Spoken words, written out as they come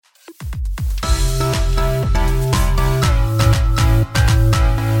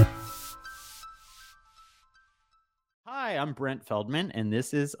I'm Brent Feldman, and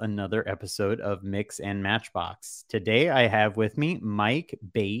this is another episode of Mix and Matchbox. Today, I have with me Mike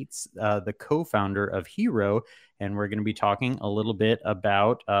Bates, the co-founder of Hero, and we're going to be talking a little bit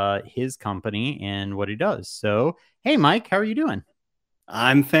about his company and what he does. So, hey, Mike, how are you doing?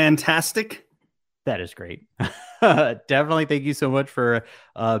 I'm fantastic. That is great. Definitely, thank you so much for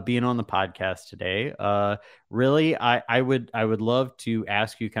being on the podcast today. Really, I would love to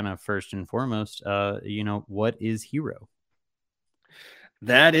ask you kind of first and foremost, what is Hero?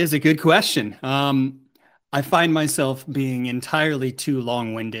 That is a good question. I find myself being entirely too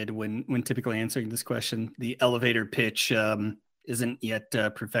long-winded when typically answering this question. The elevator pitch isn't yet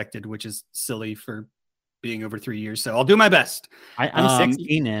perfected, which is silly for being over 3 years. So I'll do my best. I'm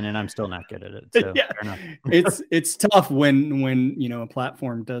 16 in, and I'm still not good at it. So Yeah, fair enough. it's tough when a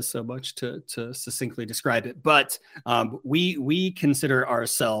platform does so much to succinctly describe it. But we consider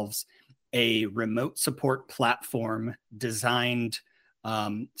ourselves a remote support platform designed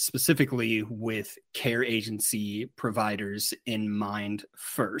specifically with care agency providers in mind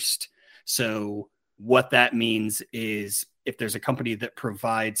first. So what that means is if there's a company that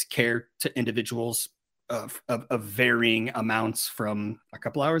provides care to individuals of varying amounts from a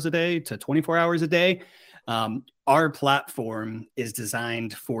couple hours a day to 24 hours a day, our platform is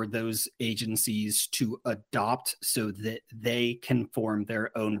designed for those agencies to adopt so that they can form their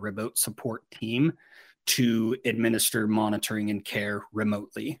own remote support team to administer monitoring and care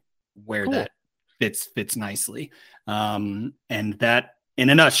remotely where Cool. that fits nicely. And that,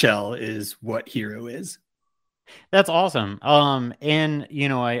 in a nutshell, is what Hero is. That's awesome. And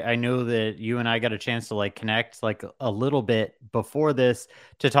I know that you and I got a chance to like connect like a little bit before this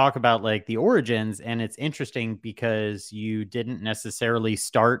to talk about like the origins. And it's interesting because you didn't necessarily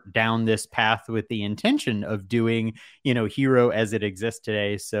start down this path with the intention of doing, Hero as it exists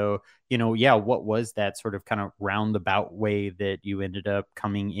today. So, yeah, what was that sort of kind of roundabout way that you ended up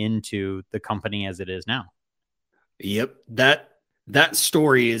coming into the company as it is now? Yep, that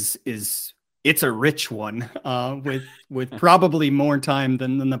story is it's a rich one, with probably more time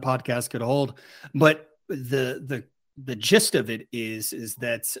than the podcast could hold. But the gist of it is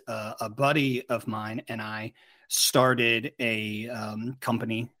that a buddy of mine and I started a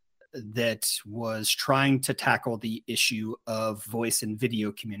company that was trying to tackle the issue of voice and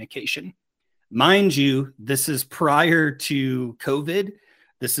video communication. Mind you, this is prior to COVID.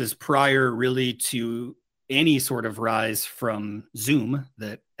 This is prior really to any sort of rise from Zoom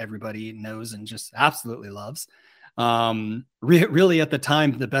that everybody knows and just absolutely loves. Really, at the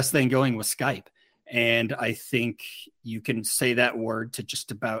time, the best thing going was Skype. And I think you can say that word to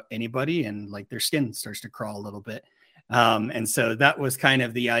just about anybody, and like their skin starts to crawl a little bit. And so that was kind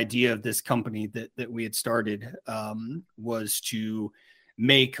of the idea of this company that we had started, was to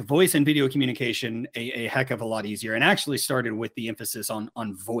make voice and video communication a heck of a lot easier, and actually started with the emphasis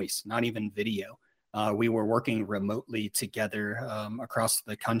on voice, not even video. We were working remotely together across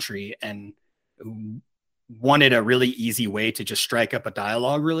the country and wanted a really easy way to just strike up a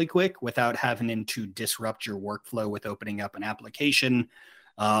dialogue really quick without having to disrupt your workflow with opening up an application,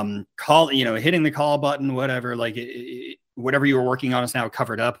 hitting the call button, whatever. Like whatever you were working on is now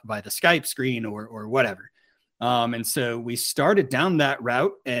covered up by the Skype screen or whatever. And so we started down that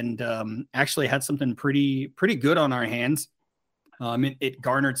route and actually had something pretty good on our hands. It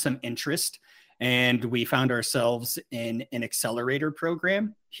garnered some interest. And we found ourselves in an accelerator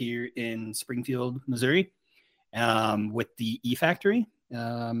program here in Springfield, Missouri, with the E-Factory.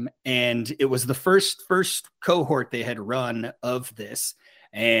 And it was the first cohort they had run of this.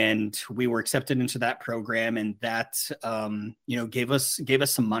 And we were accepted into that program. And that, gave us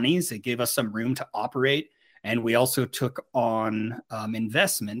some monies. It gave us some room to operate. And we also took on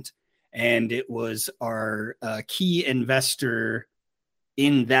investment. And it was our key investor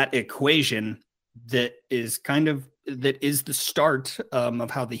in that equation that is the start of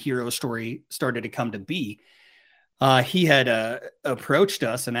how the Hero story started to come to be. He had approached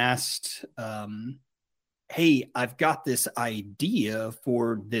us and asked, hey, I've got this idea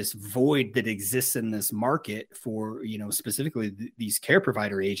for this void that exists in this market for, specifically these care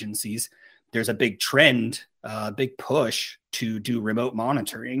provider agencies. There's a big trend, big push to do remote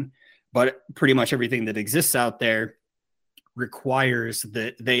monitoring, but pretty much everything that exists out there requires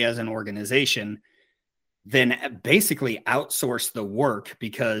that they, as an organization, then basically outsource the work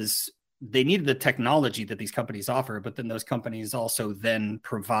because they need the technology that these companies offer, but then those companies also then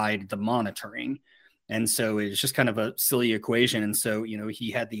provide the monitoring. And so it's just kind of a silly equation. And so, he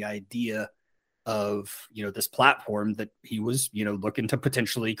had the idea of, this platform that he was, looking to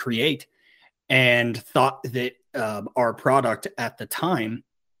potentially create, and thought that our product at the time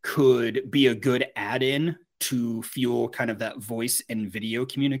could be a good add-in to fuel kind of that voice and video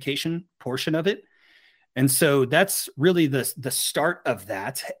communication portion of it. And so that's really the start of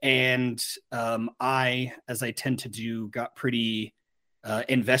that. And I, as I tend to do, got pretty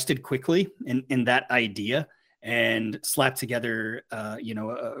invested quickly in that idea and slapped together, a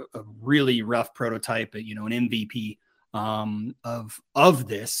really rough prototype, an MVP of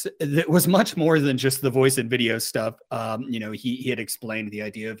this that was much more than just the voice and video stuff. He had explained the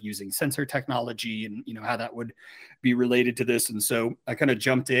idea of using sensor technology and how that would be related to this. And so I kind of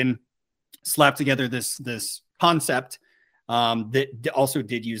jumped in, slapped together this concept that also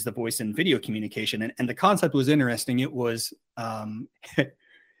did use the voice and video communication. And the concept was interesting. It was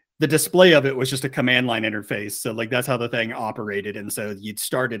the display of it was just a command line interface. So like that's how the thing operated. And so you'd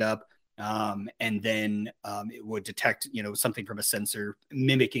start it up and then it would detect, something from a sensor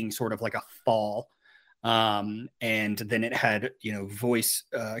mimicking sort of like a fall. And then it had, voice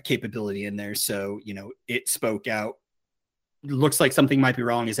capability in there. So, it spoke out, looks like something might be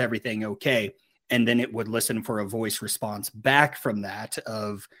wrong. Is everything okay? And then it would listen for a voice response back from that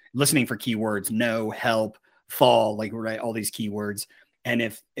of listening for keywords, no, help, fall, like, right, all these keywords. And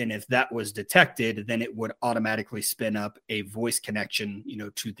if that was detected, then it would automatically spin up a voice connection,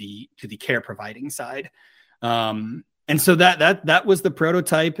 to the care providing side. And so that was the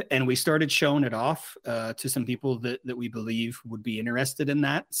prototype, and we started showing it off to some people that we believe would be interested in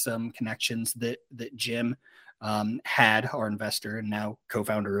that. Some connections that Jim had, our investor and now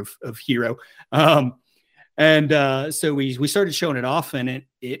co-founder of Hero. So we started showing it off, and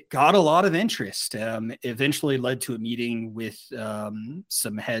it got a lot of interest. Eventually led to a meeting with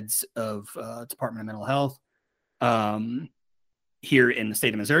some heads of Department of Mental Health here in the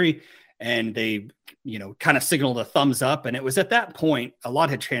state of Missouri. And they, kind of signaled a thumbs up. And it was at that point, a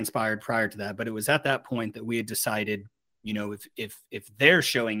lot had transpired prior to that, but it was at that point that we had decided, if they're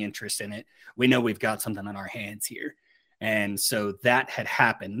showing interest in it, we know we've got something on our hands here. And so that had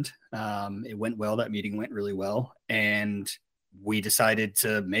happened. It went well. That meeting went really well. And we decided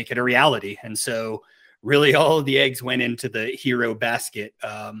to make it a reality. And so really all of the eggs went into the Hero basket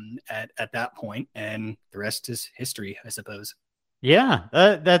at that point. And the rest is history, I suppose. Yeah,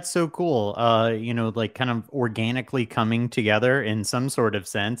 that's so cool. Like kind of organically coming together in some sort of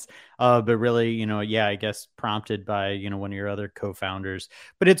sense. But really, yeah, I guess prompted by, one of your other co-founders.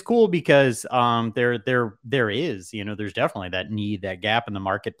 But it's cool because there is, there's definitely that need, that gap in the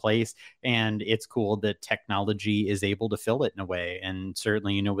marketplace. And it's cool that technology is able to fill it in a way. And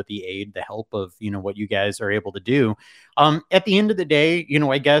certainly, with the aid, the help of, what you guys are able to do. At the end of the day,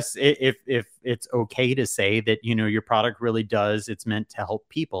 I guess if it's okay to say that, your product really does, it's meant to help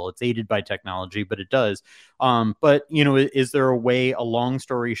people. It's aided by technology, but it does. But, is there a way, a long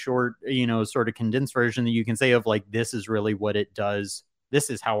story short, sort of condensed version that you can say of like, this is really what it does. This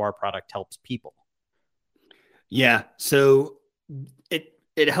is how our product helps people. Yeah. So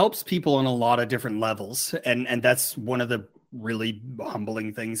it helps people on a lot of different levels. And that's one of the really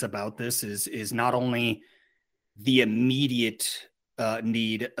humbling things about this is not only the immediate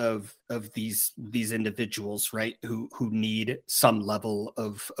need of these individuals, right, who need some level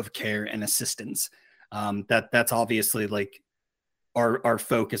of care and assistance. That's obviously like our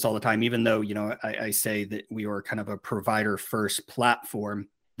focus all the time, even though, I say that we are kind of a provider first platform.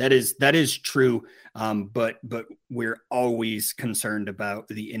 That is true. But we're always concerned about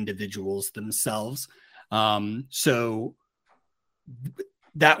the individuals themselves. So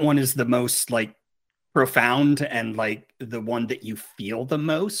that one is the most like profound and like the one that you feel the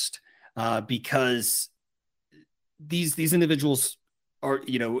most, because these individuals are,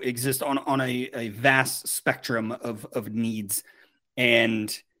 exist on a vast spectrum of needs.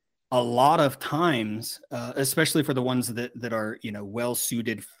 And a lot of times, especially for the ones that are, well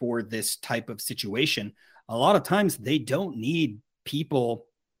suited for this type of situation, a lot of times they don't need people,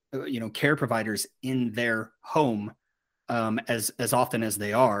 care providers in their home as often as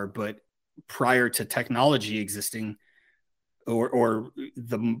they are. But prior to technology existing or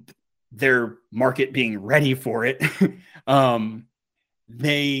their market being ready for it,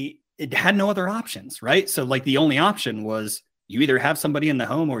 it had no other options, right? So like the only option was you either have somebody in the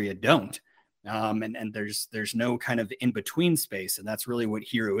home or you don't. And there's no kind of in-between space. And that's really what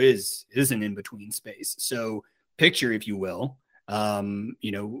Hero is an in-between space. So picture, if you will,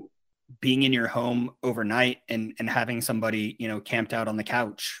 being in your home overnight and having somebody, camped out on the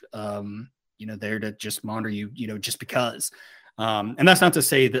couch, there to just monitor you, just because. And that's not to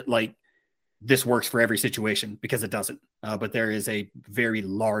say that like this works for every situation, because it doesn't. But there is a very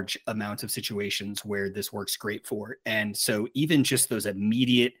large amount of situations where this works great for. And so even just those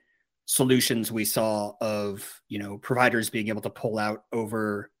immediate solutions we saw of, providers being able to pull out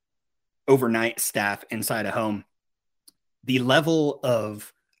over overnight staff inside a home, the level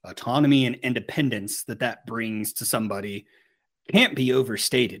of autonomy and independence that that brings to somebody can't be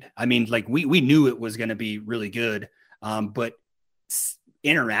overstated. I mean, like we knew it was going to be really good, but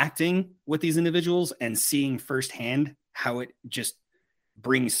interacting with these individuals and seeing firsthand how it just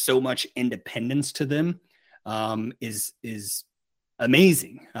brings so much independence to them is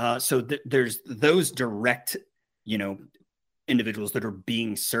amazing. So there's those direct, you know, individuals that are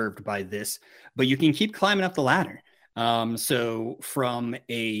being served by this, but you can keep climbing up the ladder. So from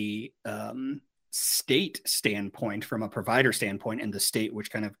a state standpoint, from a provider standpoint, and the state,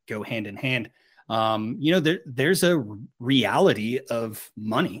 which kind of go hand in hand, you know, there's a reality of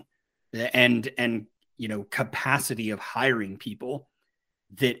money and you know, capacity of hiring people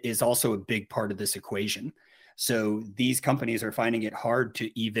that is also a big part of this equation. So these companies are finding it hard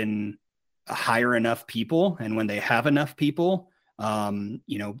to even hire enough people, and when they have enough people,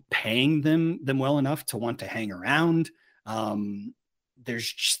 you know, paying them well enough to want to hang around.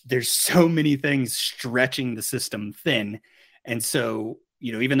 There's so many things stretching the system thin, and so,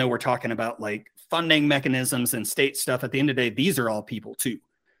 you know, even though we're talking about like funding mechanisms and state stuff, at the end of the day, these are all people too,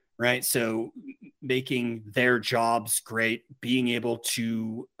 right? So making their jobs great, being able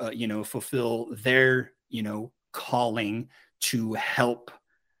to you know, fulfill their, you know, calling to help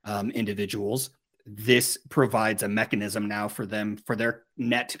individuals. This provides a mechanism now for them, for their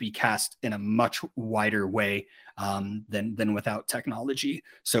net to be cast in a much wider way than without technology.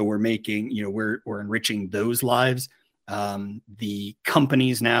 So we're making, you know, we're enriching those lives. The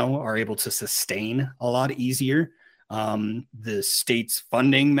companies now are able to sustain a lot easier. The state's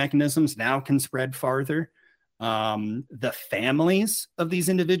funding mechanisms now can spread farther. The families of these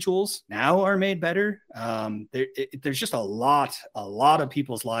individuals now are made better. There's just a lot of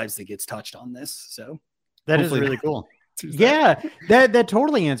people's lives that gets touched on this. So that is really cool. Yeah, that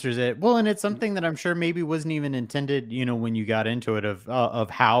totally answers it. Well, and it's something that I'm sure maybe wasn't even intended, you know, when you got into it, of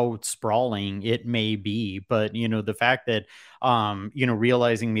how sprawling it may be. But, you know, the fact that, you know,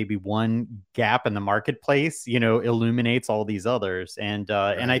 realizing maybe one gap in the marketplace, you know, illuminates all these others. And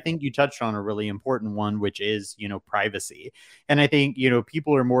I think you touched on a really important one, which is, you know, privacy. And I think, you know,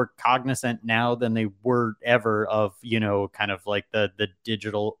 people are more cognizant now than they were ever of, you know, kind of like the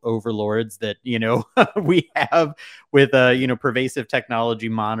digital overlords that, you know, we have with you know, pervasive technology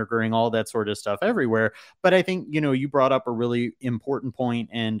monitoring, all that sort of stuff everywhere. But I think, you know, you brought up a really important point,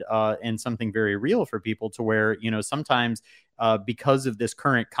 and something very real for people, to where, you know, sometimes because of this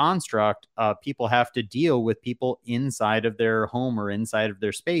current construct, people have to deal with people inside of their home or inside of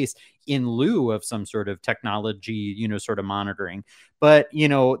their space in lieu of some sort of technology, you know, sort of monitoring. But, you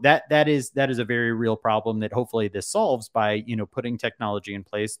know, that is a very real problem that hopefully this solves by, you know, putting technology in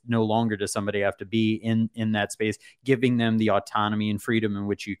place. No longer does somebody have to be in that space, giving them the autonomy and freedom in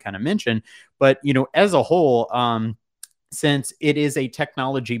which you kind of mentioned. But, you know, as a whole, since it is a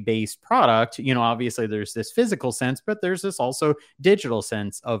technology based product, you know, obviously there's this physical sense, but there's this also digital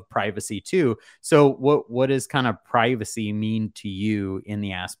sense of privacy too. So what does kind of privacy mean to you in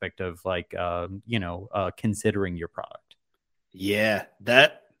the aspect of like, you know, considering your product? Yeah,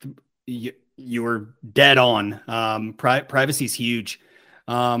 that you were dead on. Privacy is huge.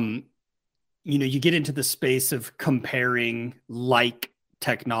 You know, you get into the space of comparing like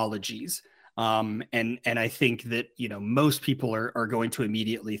technologies. And I think that, you know, most people are going to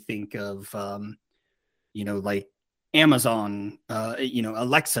immediately think of, you know, like Amazon, you know,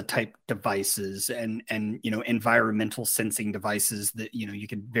 Alexa type devices and, you know, environmental sensing devices that, you know, you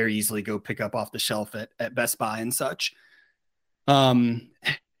could very easily go pick up off the shelf at Best Buy and such.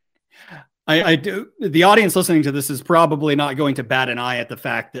 I do. The audience listening to this is probably not going to bat an eye at the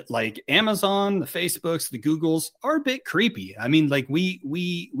fact that like Amazon, the Facebooks, the Googles are a bit creepy. I mean, like we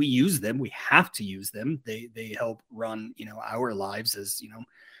use them. We have to use them. They help run, you know, our lives as, you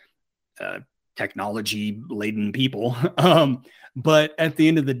know, technology laden people. But at the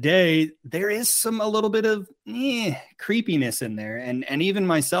end of the day, there is a little bit of creepiness in there. And even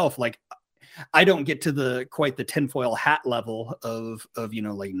myself, like, I don't get to quite the tinfoil hat level of, you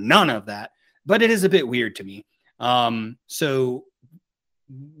know, like none of that, but it is a bit weird to me. So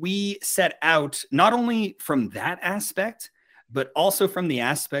we set out not only from that aspect, but also from the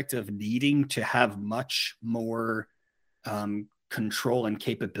aspect of needing to have much more control and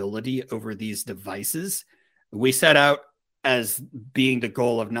capability over these devices. We set out as being the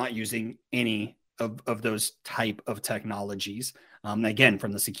goal of not using any of those type of technologies. Again,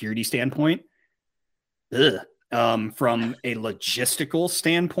 from the security standpoint, from a logistical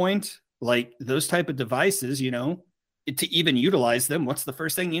standpoint, like those type of devices, you know, to even utilize them, what's the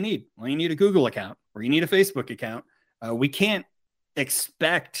first thing you need? Well, you need a Google account or you need a Facebook account. We can't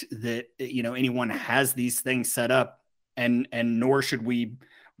expect that, anyone has these things set up, and nor should we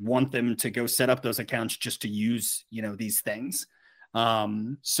want them to go set up those accounts just to use, these things.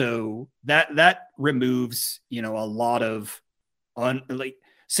 So that removes, a lot of like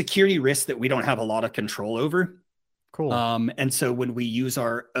security risks that we don't have a lot of control over. Cool. And so when we use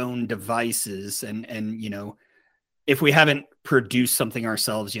our own devices, and if we haven't produced something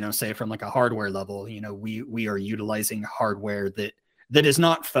ourselves, say from like a hardware level, we are utilizing hardware that is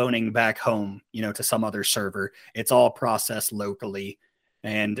not phoning back home, to some other server. It's all processed locally,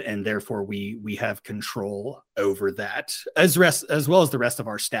 and therefore we have control over that, as well as the rest of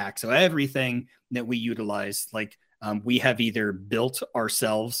our stack. So everything that we utilize, like we have either built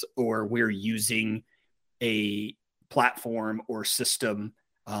ourselves, or we're using a platform or system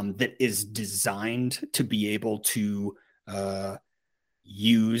that is designed to be able to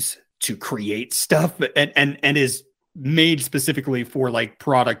use to create stuff, and is made specifically for like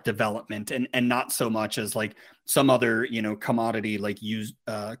product development, and not so much as like some other, commodity, like use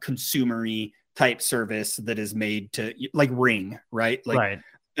consumery type service that is made to, like Ring, right? Like,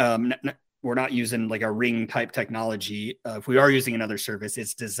 Right. we're not using like a Ring type technology. If we are using another service,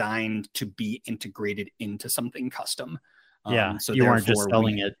 it's designed to be integrated into something custom. Yeah. So You weren't just therefore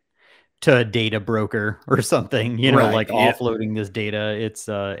selling it to a data broker or something, right. like offloading this data. It's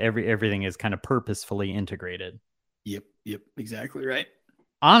everything is kind of purposefully integrated. Yep, exactly right.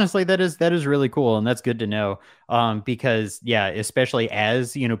 Honestly, that is really cool, and that's good to know. Because yeah, especially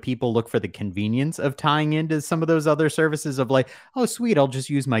as people look for the convenience of tying into some of those other services of like, oh sweet, I'll just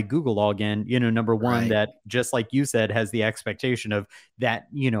use my Google login. Number one, Right. that just like you said, has the expectation of that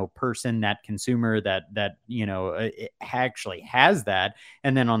person, that consumer, that it actually has that.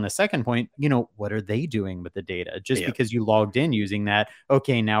 And then on the second point, what are they doing with the data? Just Yep. because you logged in using that,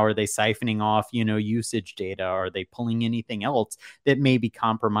 okay, now are they siphoning off usage data? Are they pulling anything else that may be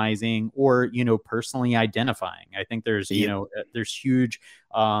compromising, or personally identifying? I think there's Yep. there's huge,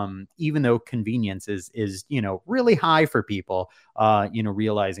 even though convenience is really high for people,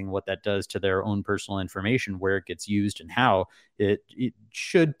 realizing what that does to their own personal information, where it gets used, and how it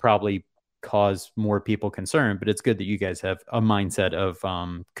should probably cause more people concern. But it's good that you guys have a mindset of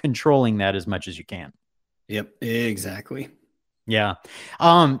controlling that as much as you can. Yep, exactly. Yeah.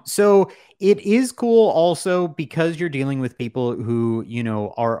 So it is cool also because you're dealing with people who,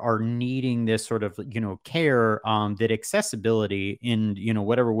 are needing this sort of, care, that accessibility in,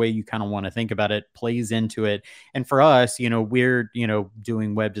 whatever way you kind of want to think about it plays into it. And for us, we're,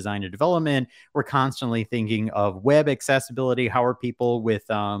 doing web design and development. We're constantly thinking of web accessibility. How are people with,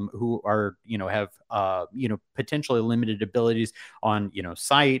 who are, have, potentially limited abilities on,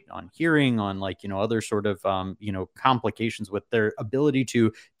 sight, on hearing, on like, other sort of, complications with their ability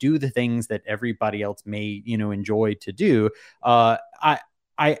to do the things that everybody else may, enjoy to do.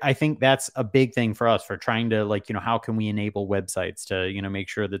 I think that's a big thing for us, for trying to like, how can we enable websites to, make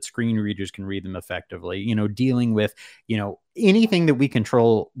sure that screen readers can read them effectively, dealing with, anything that we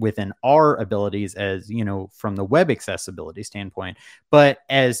control within our abilities as, from the web accessibility standpoint. But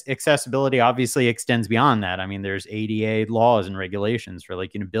as accessibility obviously extends beyond that, I mean, there's ADA laws and regulations for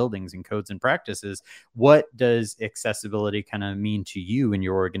like, buildings and codes and practices. What does accessibility kind of mean to you in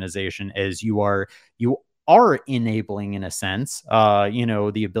your organization, as you are enabling, in a sense,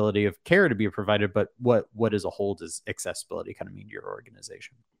 the ability of care to be provided, but what as a whole does accessibility kind of mean to your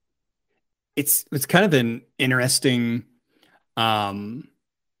organization? It's kind of an interesting um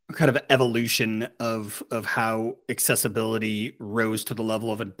kind of evolution of how accessibility rose to the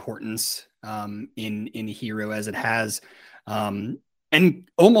level of importance in Hero as it has. And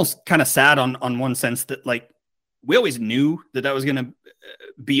almost kind of sad on one sense, that like we always knew that was going to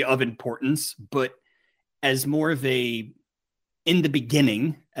be of importance, but as more of a in the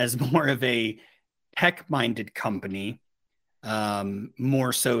beginning, as more of a tech minded company,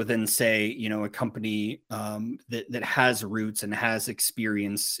 more so than say, a company that has roots and has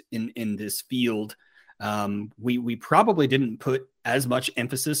experience in this field. We probably didn't put as much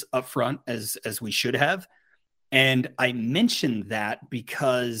emphasis up front as we should have. And I mentioned that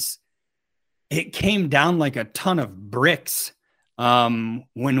because it came down like a ton of bricks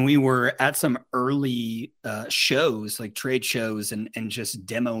when we were at some early shows, like trade shows, and just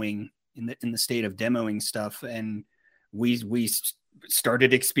demoing in the state of demoing stuff. And we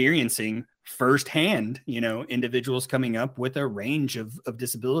started experiencing firsthand, individuals coming up with a range of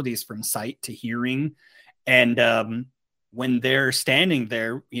disabilities, from sight to hearing. And when they're standing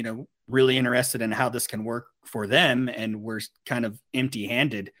there, really interested in how this can work for them, and we're kind of empty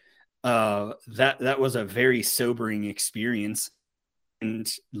handed, that was a very sobering experience.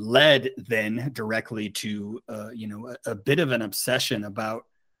 and led then directly to a bit of an obsession about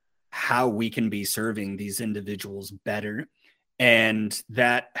how we can be serving these individuals better. And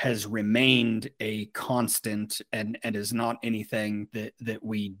that has remained a constant, and is not anything that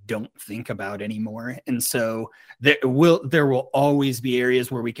we don't think about anymore. And so there will always be areas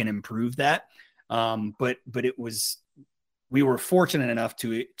where we can improve that. But we were fortunate enough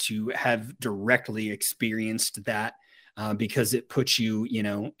to have directly experienced that, because it puts you,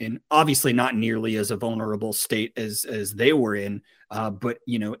 in obviously not nearly as a vulnerable state as they were in, but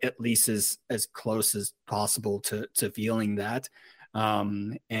at least as close as possible to feeling that.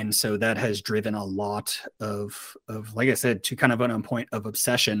 And so that has driven a lot of, like I said, to kind of on a point of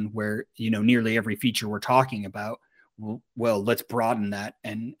obsession where, nearly every feature we're talking about, well, let's broaden that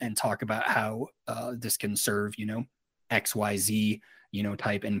and talk about how this can serve, XYZ,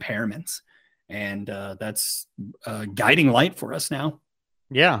 type impairments. And that's a guiding light for us now.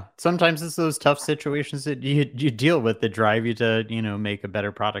 Yeah, sometimes it's those tough situations that you deal with that drive you to, make a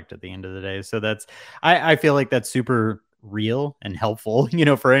better product at the end of the day. So I feel like that's super real and helpful,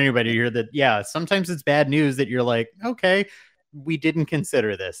 for anybody here that, yeah, sometimes it's bad news that you're like, okay, we didn't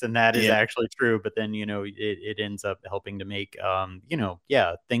consider this, and that is Yeah. actually true. But then, it ends up helping to make,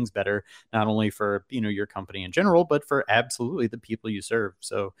 yeah, things better, not only for, your company in general, but for absolutely the people you serve.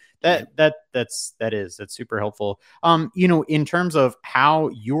 So Yeah. that's super helpful. In terms of how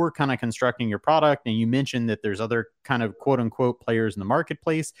you're kind of constructing your product, and you mentioned that there's other kind of quote unquote players in the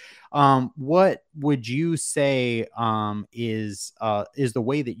marketplace. What would you say is the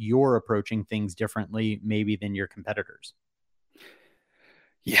way that you're approaching things differently, maybe than your competitors?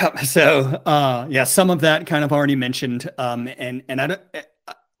 Yeah. So, yeah, some of that kind of already mentioned. And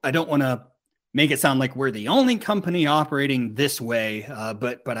I don't want to make it sound like we're the only company operating this way.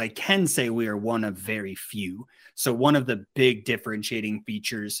 But I can say we are one of very few. So one of the big differentiating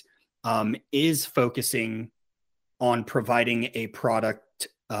features, is focusing on providing a product,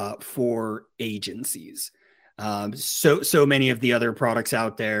 for agencies. So many of the other products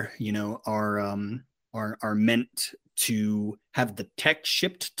out there, are meant to have the tech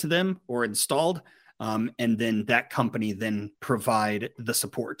shipped to them or installed, and then that company then provide the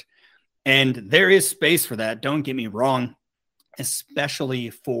support. And there is space for that. Don't get me wrong, especially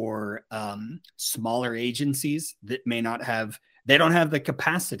for smaller agencies that they don't have the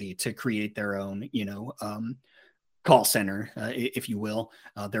capacity to create their own, call center, if you will,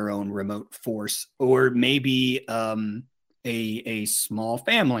 their own remote force, or maybe a small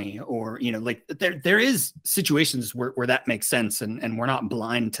family, or like there is situations where that makes sense, and we're not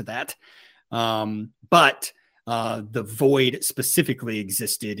blind to that. But the void specifically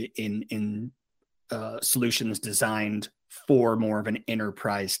existed in solutions designed for more of an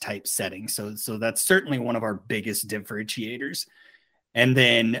enterprise type setting. So that's certainly one of our biggest differentiators. And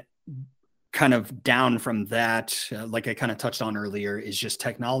then kind of down from that, like I kind of touched on earlier, is just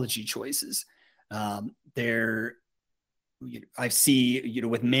technology choices. There, I see,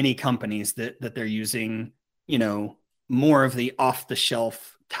 with many companies that they're using, more of the off the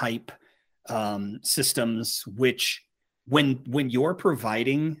shelf type systems, which when you're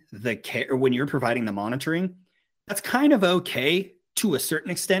providing the care, or when you're providing the monitoring, that's kind of okay to a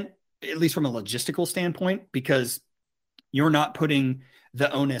certain extent, at least from a logistical standpoint, because you're not putting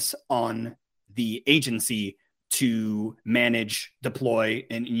the onus on the agency to manage, deploy,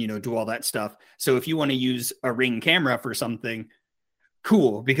 and do all that stuff. So if you want to use a Ring camera for something,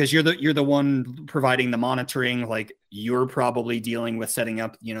 cool, because you're the one providing the monitoring. Like, you're probably dealing with setting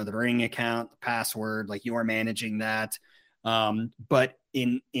up, the Ring account, the password, like you are managing that. But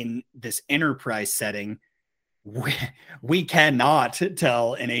in this enterprise setting, we cannot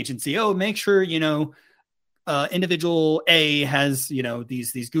tell an agency, oh, make sure individual A has,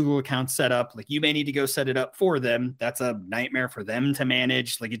 these Google accounts set up. Like, you may need to go set it up for them. That's a nightmare for them to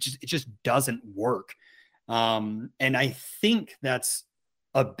manage. Like, it just doesn't work. And I think that's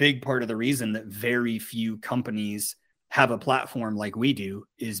a big part of the reason that very few companies have a platform like we do,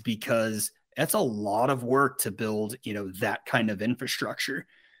 is because that's a lot of work to build, that kind of infrastructure.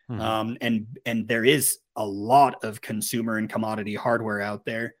 Hmm. And there is a lot of consumer and commodity hardware out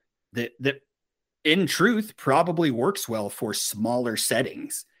there that in truth probably works well for smaller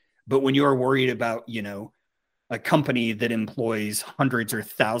settings. But when you're worried about, a company that employs hundreds or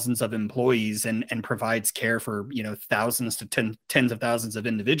thousands of employees and provides care for, thousands to tens of thousands of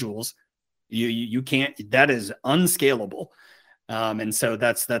individuals, you can't, that is unscalable. And so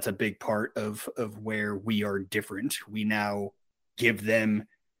that's a big part of where we are different. We now give them,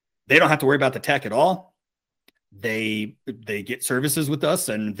 they don't have to worry about the tech at all. They get services with us,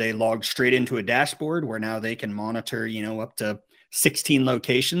 and they log straight into a dashboard where now they can monitor, up to 16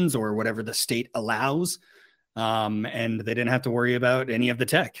 locations or whatever the state allows. And they didn't have to worry about any of the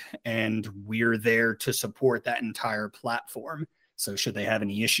tech. And we're there to support that entire platform. So should they have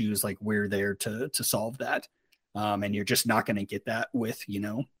any issues, like we're there to solve that. And you're just not going to get that with,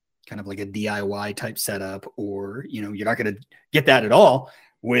 kind of like a DIY type setup, or, you're not going to get that at all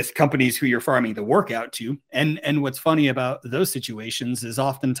with companies who you're farming the work out to. And what's funny about those situations is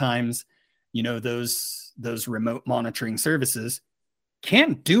oftentimes, those remote monitoring services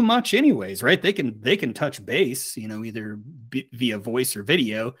can't do much anyways, right? They can touch base, either via voice or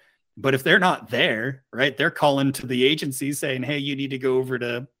video, but if they're not there, right, they're calling to the agency saying, hey, you need to go over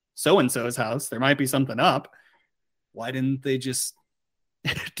to so-and-so's house. There might be something up. Why didn't they just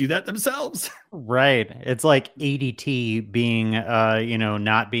do that themselves? Right. It's like ADT being,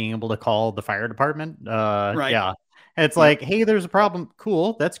 not being able to call the fire department. Right. Yeah. It's Yep. like, hey, there's a problem.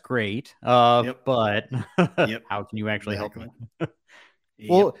 Cool. That's great. Yep. But Yep. how can you actually help Exactly. me? Yep.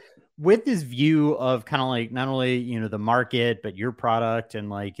 Well, with this view of kind of like not only, the market, but your product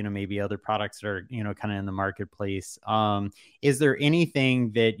and like, maybe other products that are, kind of in the marketplace, is there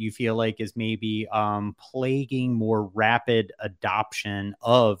anything that you feel like is maybe plaguing more rapid adoption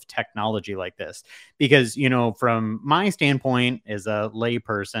of technology like this? Because, from my standpoint as a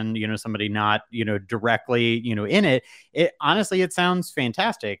layperson, somebody not, directly, in it, honestly, it sounds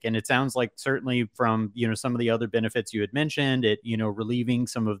fantastic. And it sounds like certainly from, some of the other benefits you had mentioned, it, relieving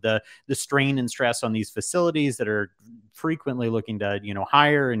some of the strain and stress on these facilities that are frequently looking to,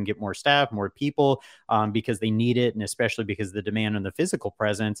 hire and get more staff, more people, because they need it. And especially because of the demand on the physical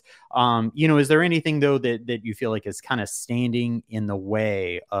presence. Is there anything though that you feel like is kind of standing in the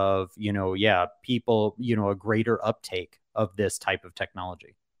way of, people, a greater uptake of this type of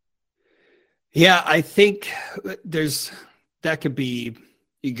technology? Yeah, I think that could be,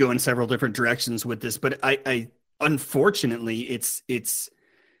 you go in several different directions with this, but I unfortunately it's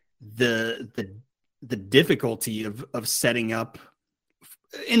the difficulty of setting up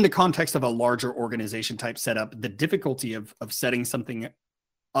in the context of a larger organization type setup, the difficulty of setting something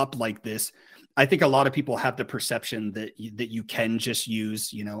up like this. I think a lot of people have the perception that you can just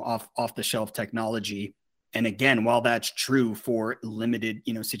use, off the shelf technology. And again, while that's true for limited,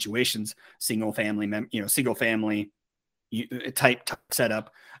 situations, single family type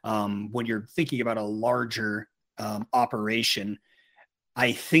setup, when you're thinking about a larger operation,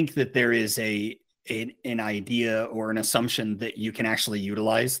 I think that there is an idea or an assumption that you can actually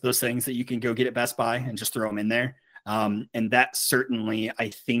utilize those things, that you can go get at Best Buy and just throw them in there. And that certainly, I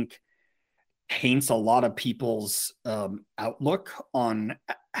think, paints a lot of people's outlook on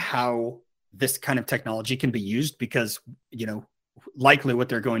how this kind of technology can be used, because, likely what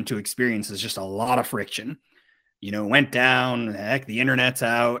they're going to experience is just a lot of friction. Went down, heck, the internet's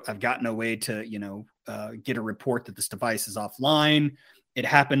out. I've got no way to, get a report that this device is offline. It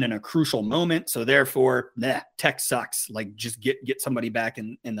happened in a crucial moment. So therefore, tech sucks. Like, just get somebody back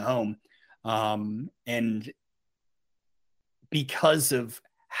in the home. And because of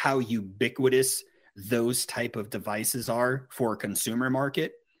how ubiquitous those type of devices are for a consumer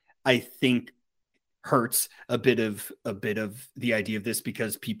market, I think hurts a bit of the idea of this,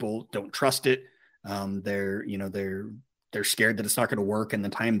 because people don't trust it. They're scared that it's not going to work in the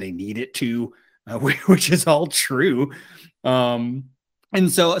time they need it to, which is all true. And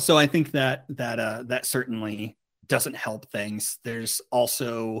so I think that certainly doesn't help things. There's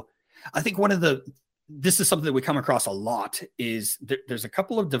also, I think this is something that we come across a lot, is there's a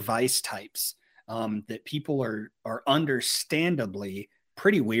couple of device types that people are understandably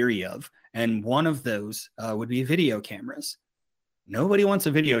pretty weary of. And one of those would be video cameras. Nobody wants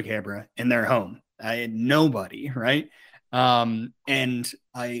a video camera in their home. Nobody, right? And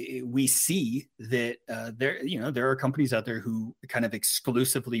we see that there are companies out there who kind of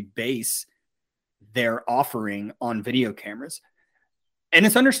exclusively base their offering on video cameras. And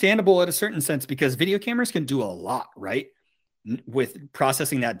it's understandable in a certain sense, because video cameras can do a lot, right? With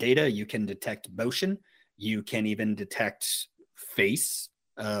processing that data, you can detect motion. You can even detect face,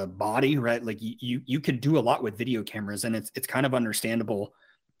 body, right? Like you can do a lot with video cameras, and it's kind of understandable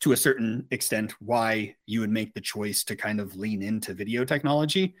to a certain extent why you would make the choice to kind of lean into video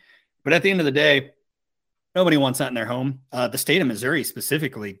technology. But at the end of the day, nobody wants that in their home. The state of Missouri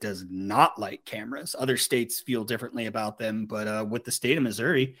specifically does not like cameras. Other states feel differently about them, but with the state of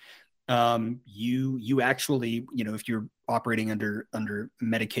Missouri, you actually, if you're operating under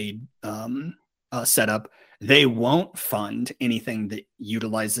Medicaid setup, they won't fund anything that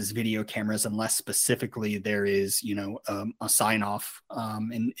utilizes video cameras unless specifically there is, a sign off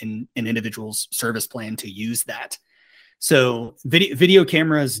in an individual's service plan to use that. So video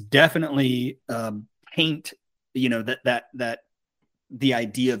cameras definitely paint, that the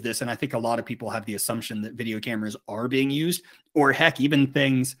idea of this, and I think a lot of people have the assumption that video cameras are being used, or heck, even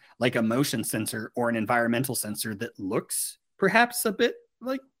things like a motion sensor or an environmental sensor that looks perhaps a bit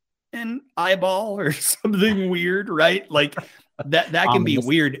like an eyeball or something weird, right? Like that can be Ominous.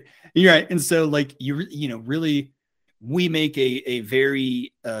 weird. You're right. And so like really we make a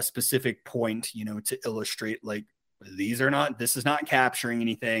very specific point, to illustrate like this is not capturing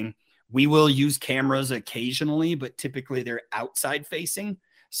anything. We will use cameras occasionally, but typically they're outside facing.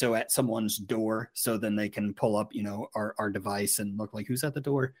 So at someone's door, so then they can pull up, our device and look like who's at the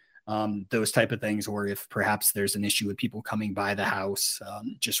door. Those type of things, or if perhaps there's an issue with people coming by the house,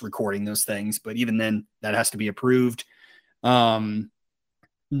 just recording those things. But even then, that has to be approved. And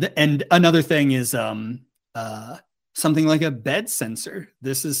another thing is something like a bed sensor.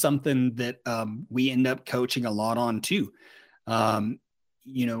 This is something that we end up coaching a lot on too.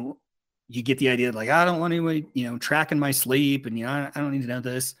 You get the idea like, I don't want anybody, tracking my sleep, and I don't need to know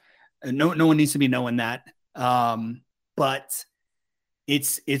this. No one needs to be knowing that. But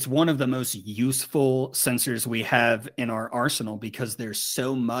it's one of the most useful sensors we have in our arsenal, because there's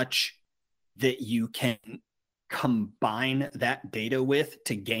so much that you can combine that data with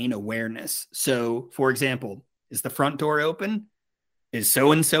to gain awareness. So, for example, is the front door open? Is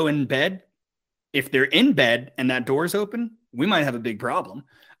so and so in bed? If they're in bed and that door is open, we might have a big problem.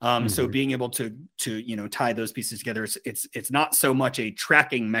 So being able to tie those pieces together, it's not so much a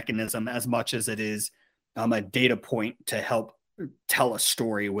tracking mechanism as much as it is a data point to help tell a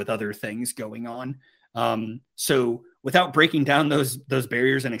story with other things going on. So without breaking down those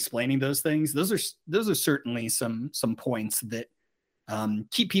barriers and explaining those things, those are certainly some points that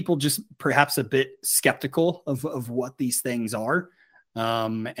keep people just perhaps a bit skeptical of what these things are.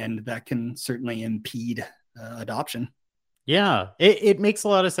 And that can certainly impede adoption. Yeah, it makes a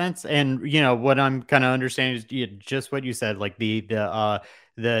lot of sense. And what I'm kind of understanding is just what you said, like the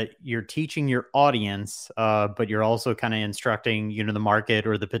you're teaching your audience, but you're also kind of instructing, the market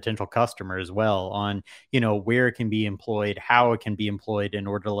or the potential customer as well on, where it can be employed, how it can be employed in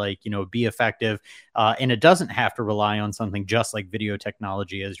order to be effective. And it doesn't have to rely on something just like video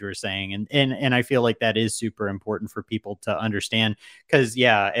technology, as you were saying. And I feel like that is super important for people to understand, because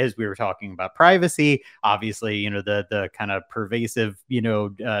as we were talking about privacy, obviously, the kind of pervasive,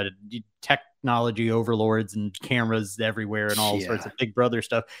 technology overlords and cameras everywhere and all sorts of big brother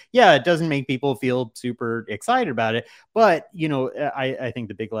stuff. Yeah, it doesn't make people feel super excited about it. But, I think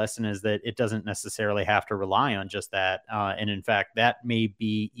the big lesson is that it doesn't necessarily have to rely on just that. And in fact, that may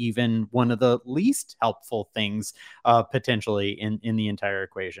be even one of the least helpful things potentially in the entire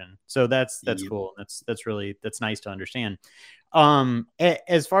equation. So that's cool. That's nice to understand.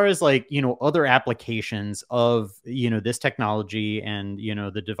 As far as other applications of this technology and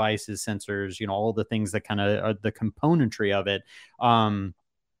the devices, sensors, all the things that kind of are the componentry of it,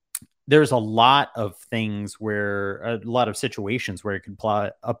 there's a lot of things where a lot of situations where it could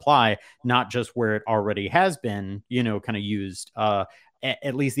apply, not just where it already has been kind of used.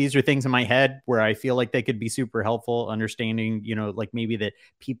 At least these are things in my head where I feel like they could be super helpful, understanding, like maybe that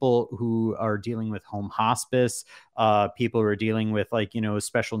people who are dealing with home hospice, people who are dealing with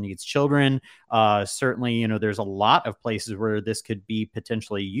special needs children, certainly, there's a lot of places where this could be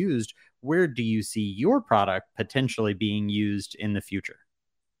potentially used. Where do you see your product potentially being used in the future?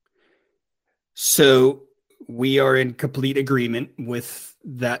 So we are in complete agreement with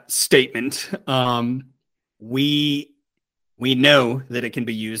that statement. We know that it can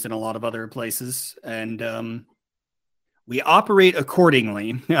be used in a lot of other places, and we operate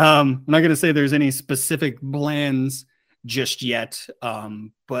accordingly. I'm not going to say there's any specific plans just yet,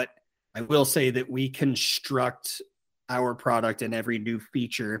 but I will say that we construct our product and every new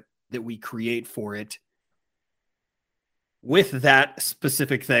feature that we create for it with that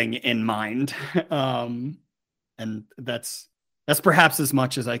specific thing in mind. And that's perhaps as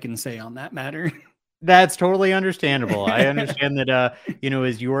much as I can say on that matter. That's totally understandable. I understand that,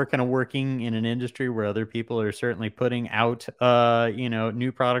 as you're kind of working in an industry where other people are certainly putting out,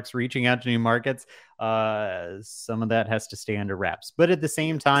 new products, reaching out to new markets, some of that has to stay under wraps. But at the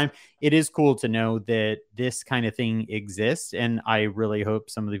same time, it is cool to know that this kind of thing exists. And I really hope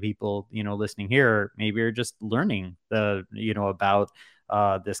some of the people, listening here maybe are just learning about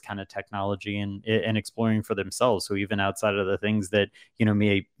this kind of technology and exploring for themselves. So even outside of the things that,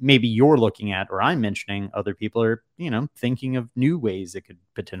 maybe you're looking at or I'm mentioning, other people are, thinking of new ways it could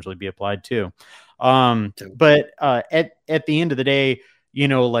potentially be applied to. But at the end of the day,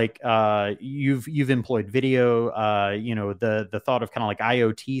 you've employed video, the thought of kind of like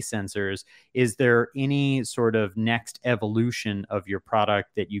IoT sensors. Is there any sort of next evolution of your product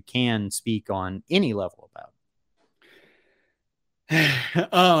that you can speak on any level about?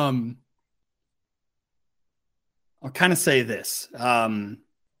 um, I'll kind of say this.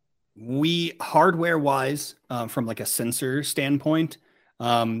 We hardware wise, from like a sensor standpoint,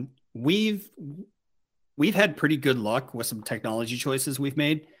 um, we've had pretty good luck with some technology choices we've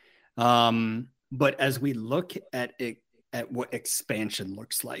made. But as we look at it, at what expansion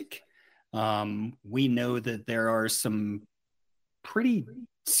looks like, we know that there are some pretty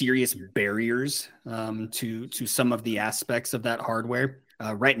serious barriers, to some of the aspects of that hardware.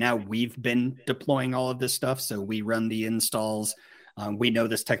 Right now, we've been deploying all of this stuff, so we run the installs. We know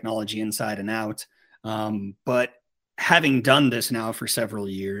this technology inside and out. But having done this now for several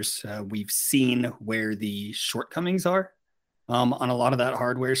years, we've seen where the shortcomings are, on a lot of that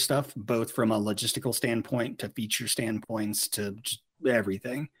hardware stuff, both from a logistical standpoint to feature standpoints to just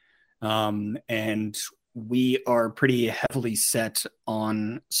everything. And we are pretty heavily set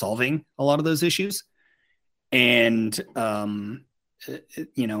on solving a lot of those issues. And,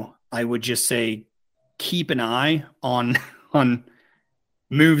 I would just say keep an eye on on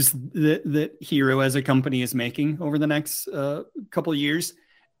moves that Hero as a company is making over the next couple of years.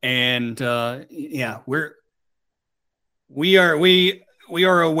 And yeah, we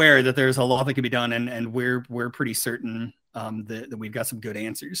are aware that there's a lot that can be done, and we're pretty certain, that we've got some good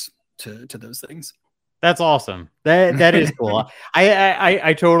answers to those things. That's awesome. That is cool.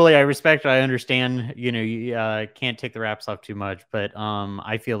 I totally I respect. I understand. You can't take the wraps off too much, but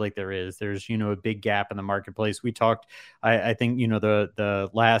I feel like there's a big gap in the marketplace. We talked. I think the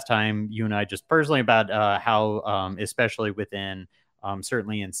last time you and I just personally about how especially within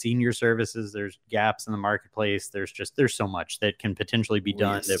certainly in senior services, there's gaps in the marketplace. There's so much that can potentially be Oh,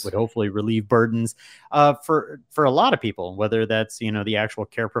 done that yes. would hopefully relieve burdens for a lot of people, whether that's the actual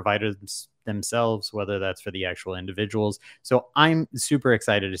care providers themselves, whether that's for the actual individuals. So I'm super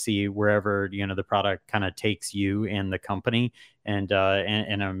excited to see wherever the product kind of takes you and the company, and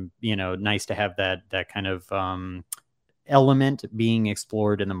I'm nice to have that kind of element being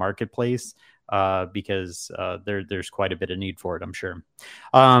explored in the marketplace, because there's quite a bit of need for it, I'm sure.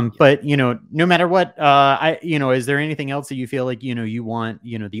 Yep. But no matter what, is there anything else that you feel like you want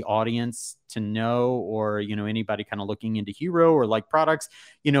the audience to know, or anybody kind of looking into Hero or like products,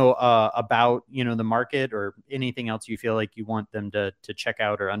 about the market, or anything else you feel like you want them to check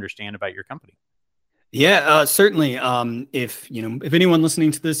out or understand about your company? Yeah, certainly. If anyone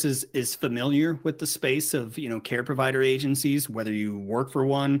listening to this is familiar with the space of care provider agencies, whether you work for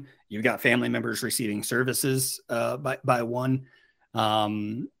one, you've got family members receiving services by one,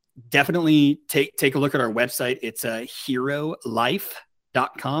 um, definitely take a look at our website. It's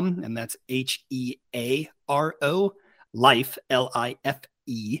herolife.com, and that's HEARO life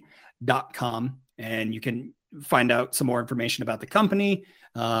LIFE.com, and you can find out some more information about the company.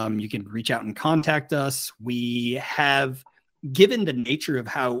 You can reach out and contact us. We have, given the nature of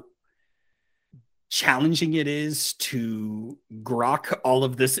how challenging it is to grok all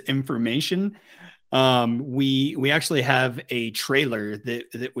of this information, we actually have a trailer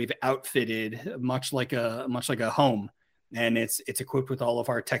that we've outfitted much like a home, and it's equipped with all of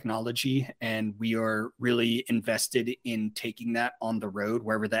our technology, and we are really invested in taking that on the road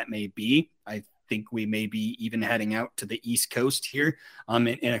wherever that may be. I think we may be even heading out to the East Coast here,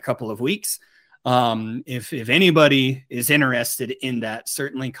 in a couple of weeks. If anybody is interested in that,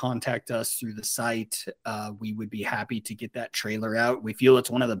 certainly contact us through the site. We would be happy to get that trailer out. We feel it's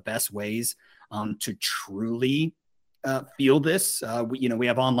one of the best ways, to truly feel this. We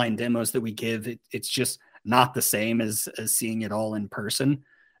have online demos that we give. It's just not the same as seeing it all in person.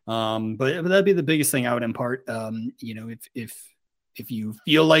 But that'd be the biggest thing I would impart. If you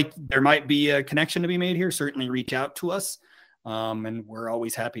feel like there might be a connection to be made here, certainly reach out to us, and we're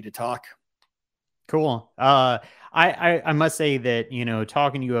always happy to talk. Cool. I must say that,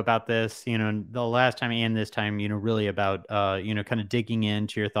 talking to you about this, the last time and this time, really about, kind of digging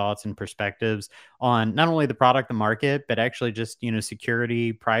into your thoughts and perspectives on not only the product, the market, but actually just,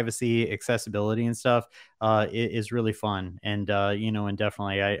 security, privacy, accessibility and stuff, is really fun. And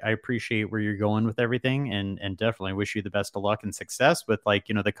definitely I appreciate where you're going with everything, and definitely wish you the best of luck and success with like,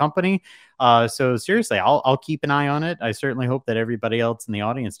 the company. So seriously, I'll keep an eye on it. I certainly hope that everybody else in the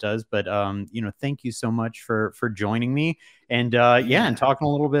audience does. But thank you so much for joining me, and yeah, and Yeah. talking a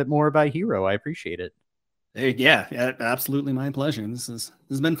little bit more about Hero. I appreciate it. Yeah, absolutely my pleasure. This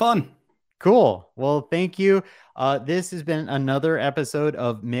has been fun. Cool. Well, thank you. This has been another episode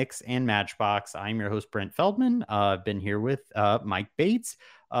of Mix and Matchbox. I'm your host, Brent Feldman. I've been here with Mike Bates,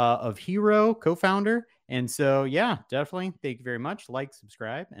 of Hero, co-founder. And so, yeah, definitely. Thank you very much. Like,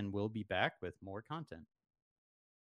 subscribe, and we'll be back with more content.